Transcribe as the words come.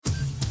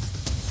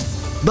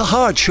The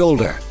Hard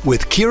Shoulder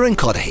with Kieran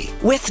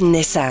with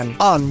Newsom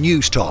on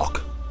News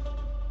Talk.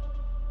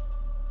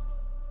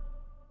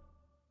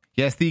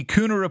 Yes, the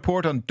Kuhner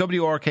Report on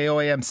WRKO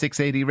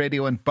AM680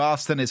 Radio in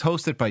Boston is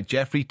hosted by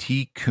Jeffrey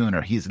T.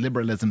 Kuhner. He is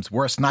liberalism's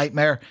worst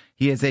nightmare.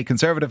 He is a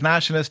conservative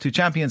nationalist who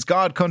champions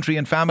God, country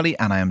and family,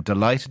 and I am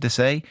delighted to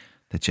say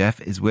that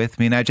Jeff is with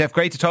me now. Jeff,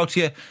 great to talk to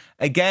you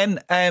again.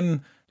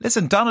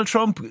 Listen, Donald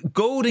Trump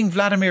goading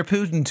Vladimir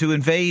Putin to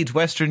invade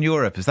Western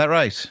Europe. Is that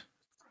right?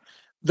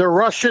 The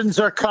Russians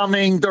are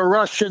coming. The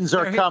Russians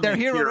are coming. They're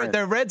here. Already.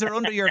 Their Reds are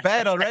under your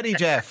bed already,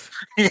 Jeff.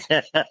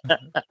 Yeah.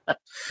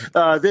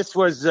 This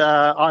was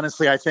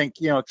honestly, I think,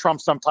 Trump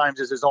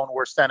sometimes is his own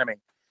worst enemy.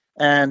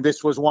 And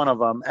this was one of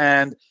them.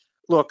 And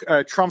look,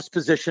 Trump's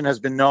position has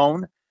been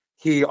known.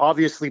 He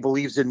obviously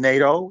believes in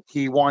NATO.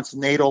 He wants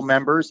NATO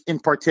members, in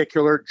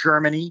particular,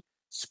 Germany,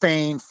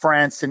 Spain,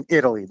 France, and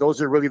Italy.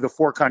 Those are really the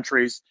four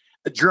countries,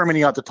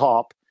 Germany at the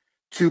top,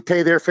 to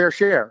pay their fair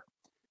share,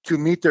 to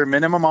meet their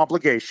minimum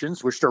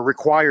obligations, which they're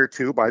required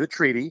to by the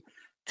treaty,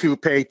 to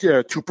pay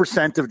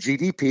 2% of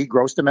GDP,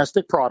 gross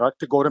domestic product,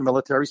 to go to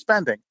military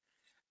spending.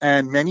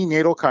 And many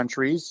NATO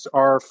countries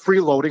are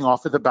freeloading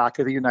off of the back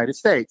of the United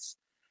States.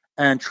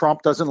 And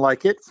Trump doesn't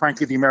like it.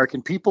 Frankly, the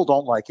American people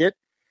don't like it.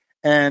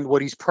 And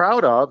what he's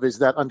proud of is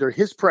that under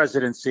his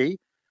presidency,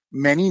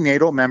 many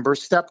NATO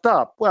members stepped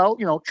up. Well,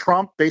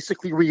 Trump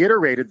basically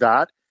reiterated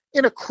that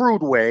in a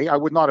crude way. I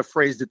would not have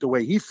phrased it the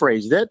way he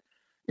phrased it.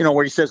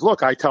 Where he says,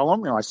 look, I tell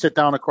them, I sit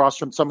down across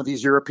from some of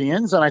these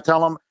Europeans and I tell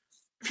them,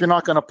 if you're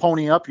not going to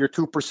pony up your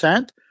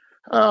 2%,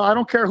 I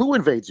don't care who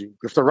invades you.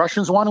 If the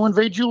Russians want to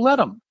invade you, let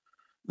them.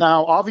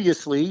 Now,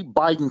 obviously,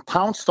 Biden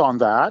pounced on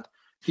that.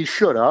 He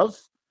should have.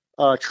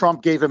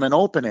 Trump gave him an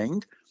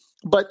opening.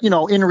 But,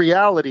 in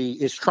reality,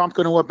 is Trump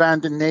going to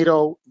abandon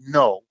NATO?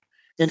 No.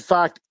 In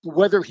fact,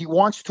 whether he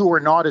wants to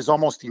or not is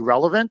almost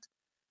irrelevant.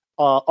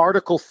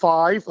 Article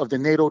 5 of the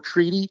NATO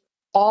treaty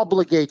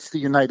obligates the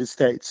United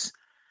States.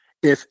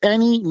 If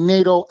any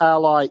NATO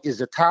ally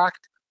is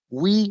attacked,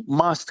 we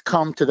must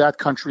come to that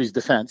country's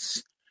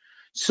defense.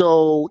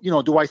 So,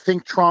 do I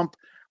think Trump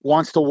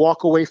wants to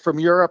walk away from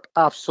Europe?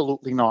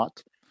 Absolutely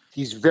not.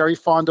 He's very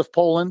fond of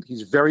Poland.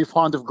 He's very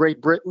fond of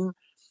Great Britain.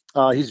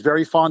 He's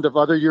very fond of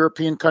other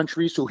European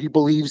countries who he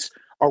believes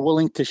are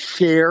willing to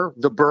share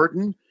the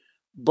burden.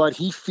 But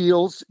he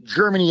feels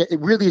Germany, it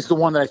really is the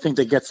one that I think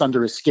that gets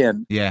under his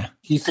skin. Yeah.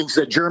 He thinks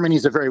that Germany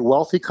is a very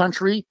wealthy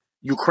country.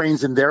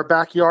 Ukraine's in their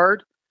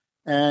backyard.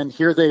 And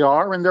here they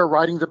are, and they're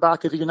riding the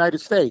back of the United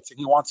States, and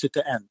he wants it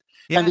to end.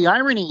 Yeah. And the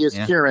irony is,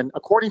 Kieran,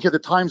 according to the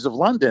Times of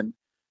London,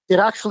 it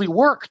actually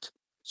worked.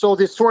 So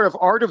this sort of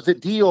art of the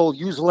deal,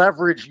 use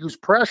leverage, use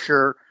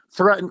pressure,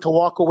 threaten to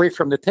walk away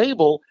from the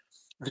table.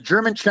 The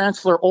German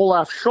Chancellor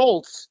Olaf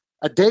Scholz,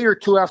 a day or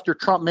two after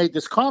Trump made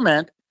this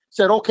comment,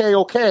 said,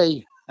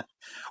 okay,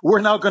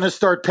 we're now going to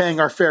start paying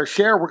our fair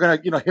share. We're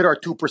going to, hit our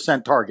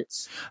 2%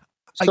 targets.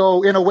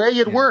 So in a way,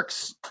 it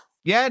works.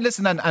 Yeah,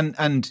 listen,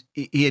 and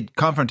he had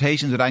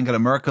confrontations with Angela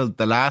Merkel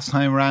the last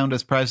time around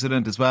as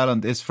president as well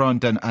on this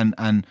front,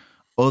 and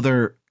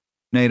other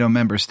NATO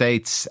member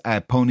states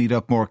ponied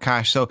up more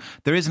cash. So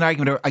there is an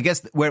argument, I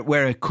guess,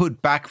 where it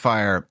could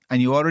backfire,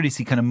 and you already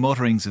see kind of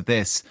mutterings of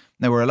this.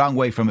 Now, we're a long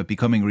way from it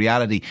becoming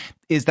reality,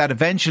 is that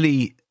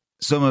eventually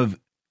some of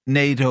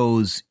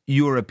NATO's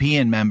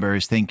European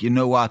members think, you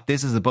know what,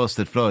 this is a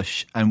busted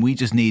flush, and we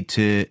just need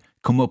to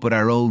come up with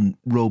our own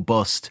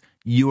robust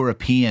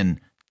European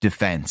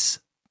defence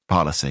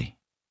policy.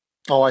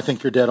 Oh, I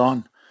think you're dead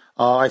on.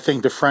 I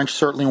think the French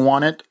certainly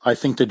want it. I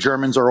think the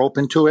Germans are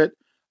open to it.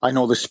 I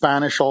know the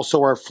Spanish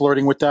also are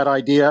flirting with that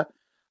idea.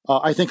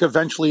 I think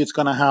eventually it's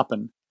going to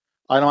happen.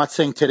 I'm not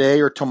saying today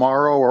or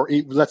tomorrow or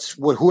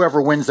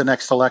whoever wins the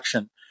next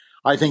election.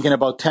 I think in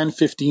about 10,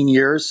 15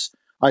 years,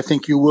 I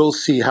think you will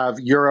see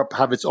Europe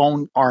have its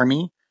own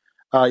army,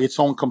 its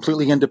own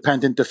completely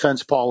independent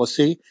defense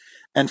policy.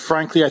 And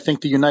frankly, I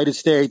think the United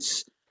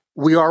States,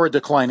 we are a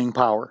declining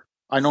power.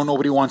 I know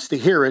nobody wants to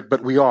hear it,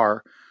 but we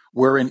are.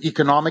 We're in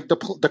economic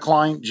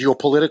decline,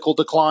 geopolitical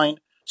decline,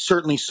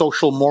 certainly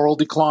social moral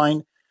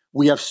decline.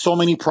 We have so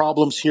many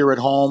problems here at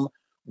home.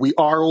 We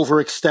are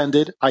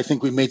overextended. I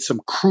think we made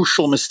some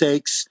crucial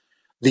mistakes.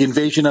 The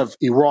invasion of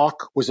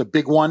Iraq was a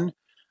big one.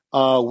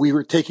 We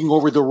were taking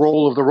over the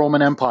role of the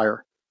Roman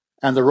Empire,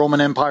 and the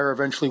Roman Empire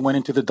eventually went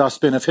into the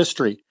dustbin of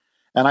history.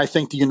 And I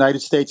think the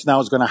United States now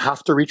is going to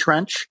have to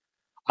retrench.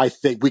 I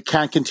think we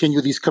can't continue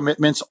these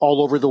commitments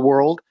all over the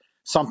world.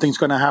 Something's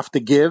going to have to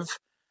give.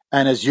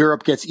 And as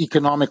Europe gets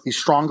economically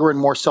stronger and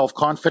more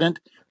self-confident,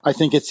 I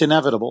think it's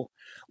inevitable.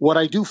 What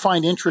I do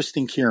find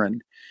interesting, Kieran,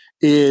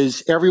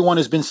 is everyone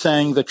has been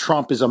saying that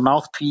Trump is a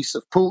mouthpiece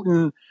of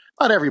Putin.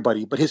 Not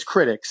everybody, but his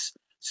critics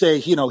say,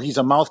 he's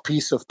a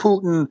mouthpiece of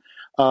Putin.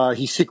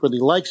 He secretly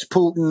likes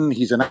Putin.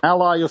 He's an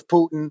ally of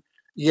Putin.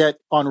 Yet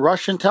on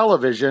Russian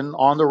television,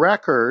 on the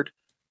record,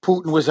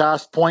 Putin was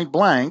asked point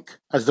blank,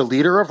 as the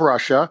leader of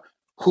Russia,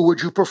 who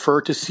would you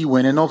prefer to see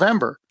win in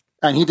November?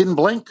 And he didn't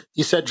blink.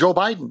 He said Joe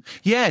Biden.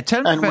 Yeah,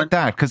 tell me about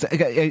that, because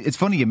it's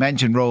funny you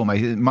mentioned Rome.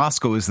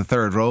 Moscow is the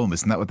third Rome,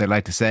 isn't that what they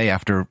like to say?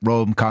 After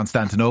Rome,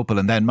 Constantinople,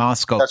 and then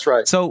Moscow. That's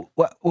right. So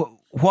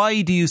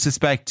why do you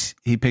suspect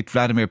he picked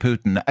Vladimir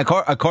Putin?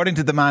 According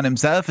to the man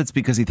himself, it's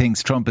because he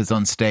thinks Trump is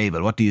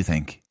unstable. What do you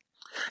think?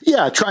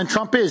 Yeah, and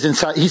Trump is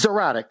inside. He's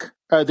erratic.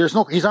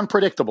 He's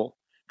unpredictable.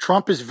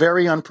 Trump is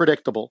very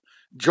unpredictable.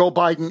 Joe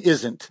Biden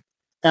isn't.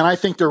 And I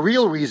think the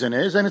real reason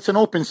is, and it's an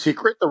open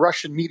secret, the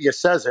Russian media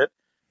says it,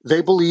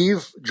 they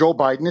believe Joe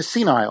Biden is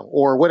senile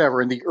or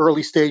whatever, in the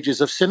early stages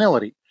of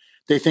senility.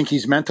 They think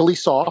he's mentally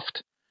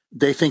soft.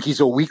 They think he's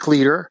a weak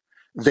leader.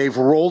 They've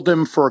rolled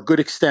him for a good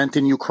extent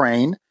in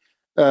Ukraine.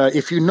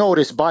 If you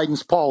notice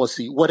Biden's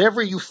policy,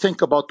 whatever you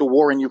think about the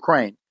war in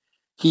Ukraine,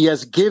 he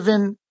has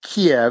given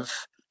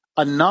Kiev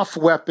enough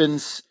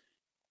weapons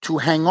to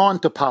hang on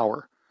to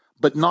power,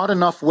 but not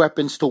enough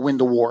weapons to win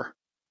the war.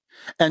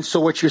 And so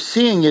what you're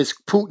seeing is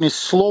Putin is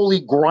slowly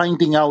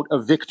grinding out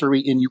a victory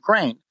in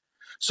Ukraine.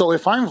 So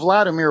if I'm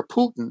Vladimir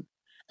Putin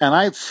and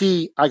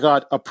I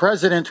got a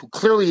president who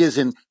clearly is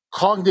in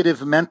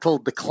cognitive mental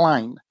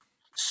decline,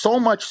 so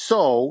much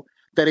so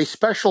that a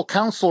special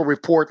counsel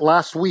report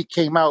last week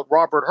came out,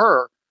 Robert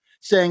Hur,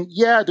 saying,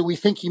 yeah, do we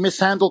think he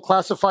mishandled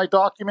classified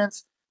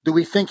documents? Do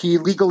we think he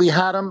illegally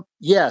had them?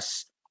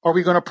 Yes. Are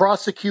we going to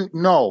prosecute?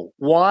 No.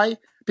 Why?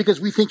 Because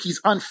we think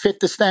he's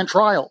unfit to stand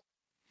trial,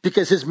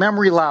 because his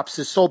memory lapse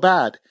is so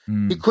bad.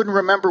 He couldn't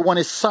remember when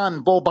his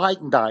son, Beau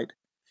Biden, died.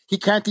 He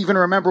can't even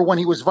remember when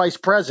he was vice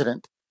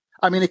president.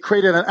 I mean, it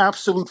created an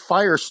absolute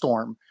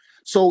firestorm.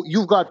 So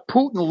you've got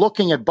Putin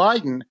looking at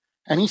Biden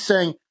and he's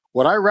saying,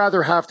 would I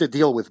rather have to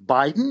deal with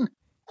Biden,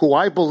 who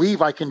I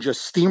believe I can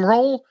just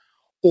steamroll,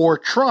 or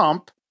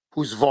Trump,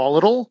 who's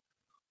volatile,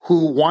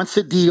 who wants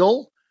a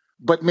deal,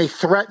 but may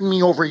threaten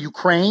me over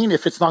Ukraine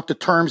if it's not the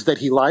terms that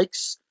he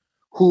likes,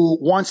 who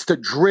wants to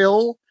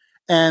drill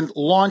and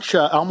launch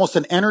almost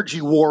an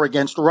energy war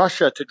against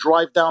Russia to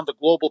drive down the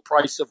global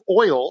price of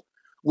oil,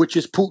 which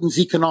is Putin's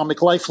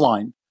economic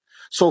lifeline.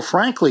 So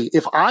frankly,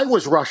 if I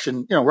was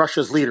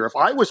Russia's leader, if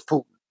I was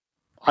Putin,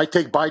 I'd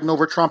take Biden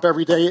over Trump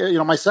every day,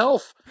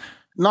 myself.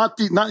 Not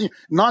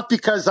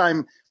because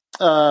I want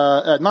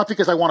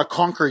to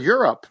conquer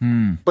Europe,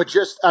 but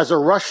just as a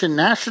Russian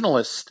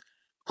nationalist,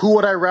 who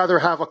would I rather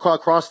have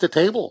across the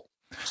table?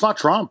 It's not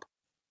Trump.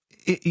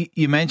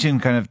 You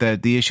mentioned kind of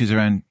the issues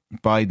around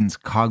Biden's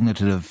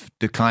cognitive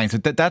decline. So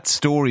that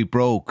story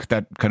broke,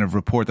 that kind of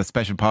report, that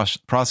special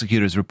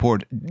prosecutor's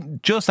report,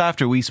 just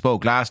after we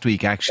spoke last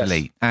week,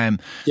 actually.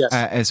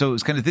 Yes. So it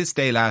was kind of this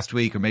day last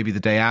week, or maybe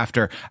the day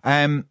after.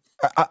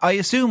 I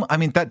assume,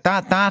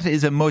 that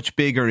is a much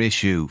bigger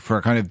issue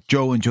for kind of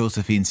Joe and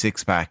Josephine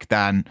Sixpack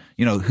than,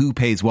 who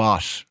pays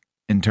what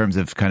in terms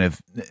of kind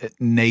of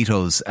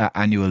NATO's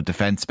annual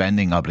defence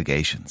spending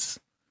obligations.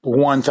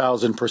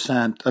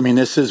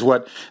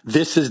 1,000%.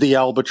 This is the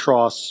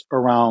albatross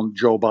around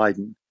Joe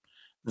Biden.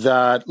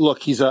 That,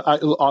 look,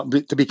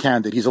 to be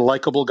candid, he's a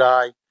likable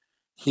guy.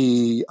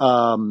 He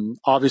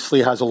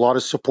obviously has a lot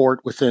of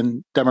support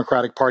within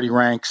Democratic Party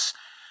ranks.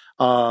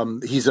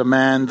 He's a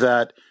man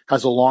that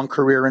has a long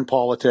career in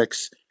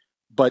politics,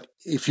 but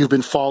if you've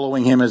been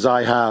following him as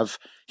I have,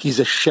 he's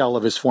a shell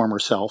of his former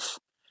self,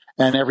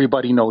 and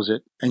everybody knows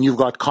it. And you've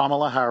got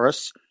Kamala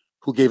Harris,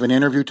 who gave an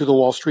interview to the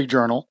Wall Street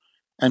Journal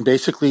and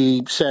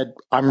basically said,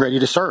 I'm ready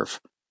to serve.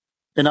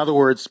 In other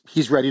words,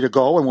 he's ready to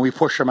go. And when we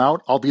push him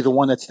out, I'll be the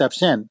one that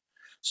steps in.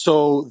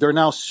 So they're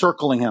now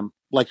circling him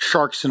like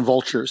sharks and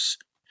vultures.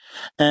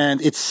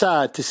 And it's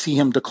sad to see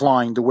him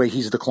decline the way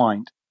he's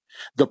declined.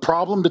 The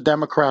problem the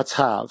Democrats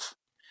have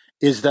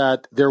is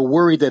that they're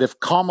worried that if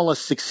Kamala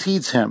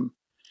succeeds him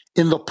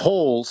in the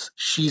polls,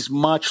 she's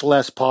much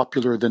less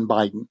popular than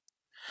Biden.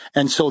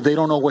 And so they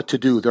don't know what to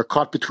do. They're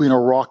caught between a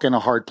rock and a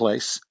hard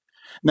place.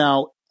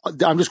 Now,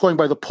 I'm just going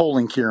by the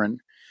polling, Kieran.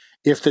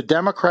 If the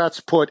Democrats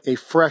put a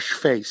fresh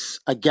face,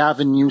 a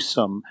Gavin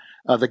Newsom,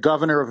 the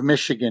governor of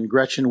Michigan,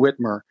 Gretchen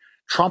Whitmer,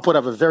 Trump would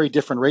have a very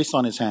different race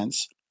on his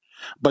hands.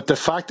 But the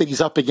fact that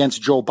he's up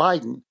against Joe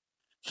Biden,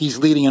 he's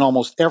leading in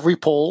almost every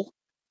poll,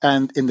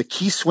 and in the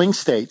key swing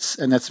states,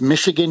 and that's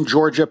Michigan,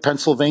 Georgia,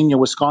 Pennsylvania,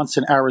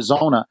 Wisconsin,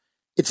 Arizona,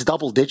 it's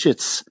double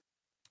digits.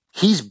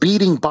 He's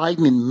beating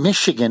Biden in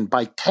Michigan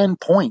by 10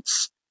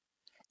 points.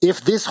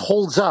 If this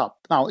holds up,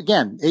 now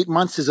again, 8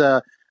 months is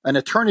an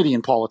eternity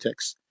in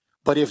politics,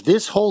 but if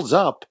this holds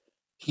up,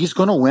 he's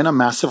going to win a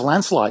massive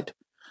landslide.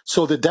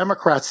 So the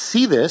Democrats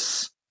see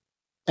this,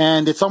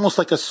 and it's almost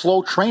like a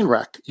slow train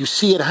wreck. You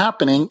see it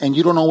happening, and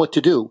you don't know what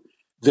to do.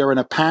 They're in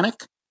a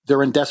panic.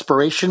 They're in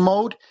desperation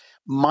mode.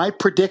 My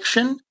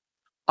prediction,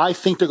 I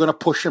think they're going to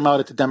push him out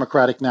at the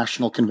Democratic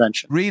National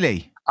Convention.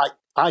 Really?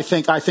 I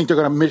think they're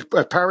going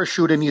to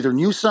parachute in either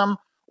Newsom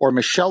or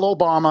Michelle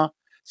Obama,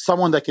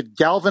 someone that could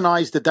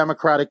galvanize the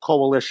Democratic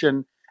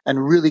coalition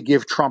and really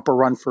give Trump a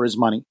run for his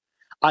money.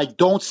 I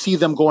don't see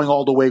them going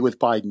all the way with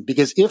Biden,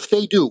 because if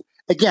they do,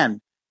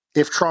 again,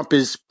 if Trump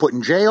is put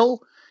in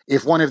jail,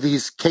 if one of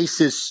these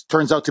cases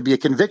turns out to be a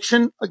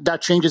conviction,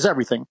 that changes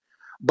everything.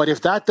 But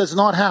if that does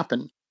not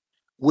happen,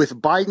 with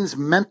Biden's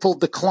mental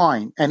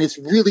decline, and it's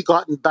really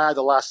gotten bad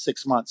the last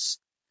 6 months.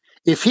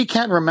 If he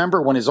can't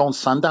remember when his own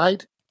son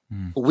died,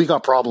 we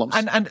got problems.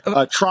 And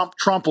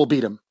Trump will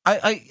beat him.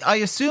 I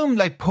assume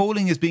like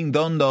polling is being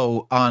done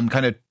though on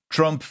kind of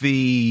Trump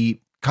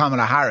v.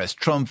 Kamala Harris,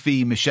 Trump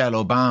v. Michelle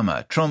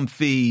Obama, Trump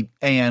v.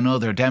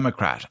 another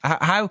Democrat.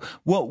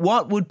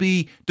 What would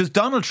be, does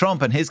Donald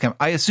Trump and his camp,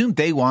 I assume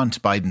they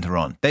want Biden to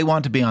run. They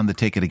want to be on the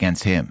ticket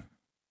against him.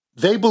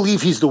 They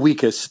believe he's the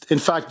weakest. In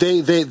fact,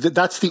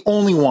 that's the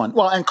only one.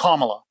 Well, and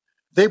Kamala.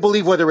 They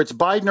believe whether it's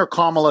Biden or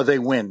Kamala, they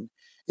win.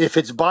 If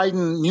it's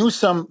Biden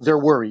Newsom, they're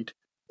worried.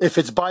 If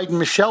it's Biden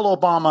Michelle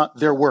Obama,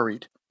 they're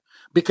worried.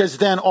 Because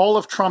then all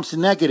of Trump's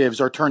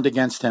negatives are turned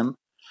against him.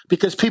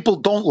 Because people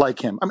don't like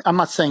him. I'm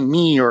not saying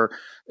me or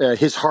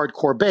his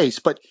hardcore base,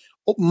 but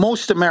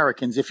most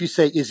Americans, if you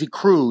say, is he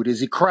crude?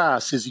 Is he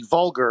crass? Is he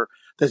vulgar?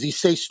 Does he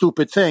say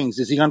stupid things?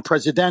 Is he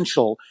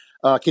unpresidential?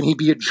 Can he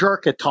be a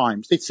jerk at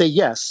times? They'd say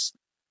yes.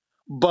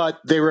 But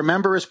they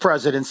remember his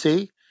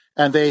presidency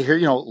and they hear,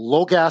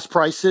 low gas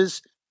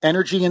prices,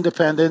 energy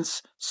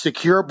independence,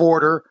 secure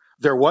border.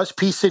 There was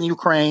peace in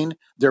Ukraine.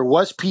 There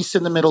was peace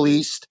in the Middle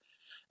East.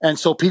 And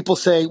so people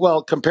say,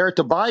 well, compared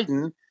to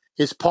Biden,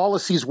 his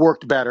policies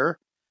worked better.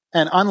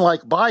 And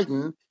unlike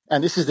Biden,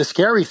 and this is the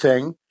scary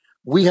thing,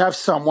 we have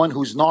someone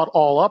who's not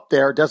all up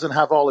there, doesn't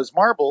have all his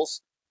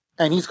marbles,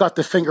 and he's got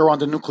the finger on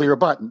the nuclear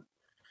button.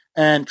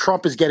 And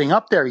Trump is getting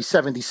up there. He's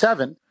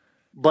 77,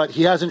 but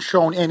he hasn't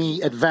shown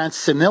any advanced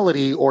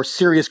senility or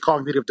serious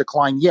cognitive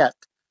decline yet.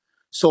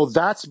 So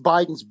that's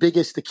Biden's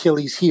biggest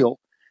Achilles heel.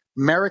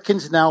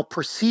 Americans now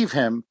perceive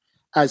him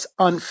as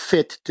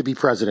unfit to be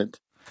president.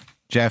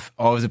 Jeff,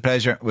 always a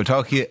pleasure. We'll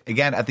talk to you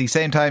again at the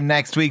same time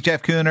next week.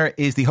 Jeff Kuhner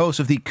is the host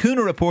of the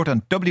Kuhner Report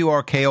on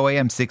WRKO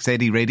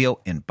AM680 Radio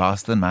in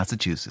Boston,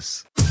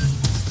 Massachusetts.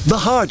 The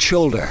Hard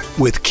Shoulder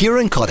with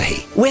Kieran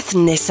with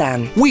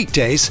Nissan.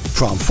 Weekdays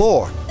from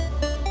 4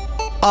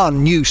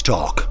 on News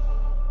Talk.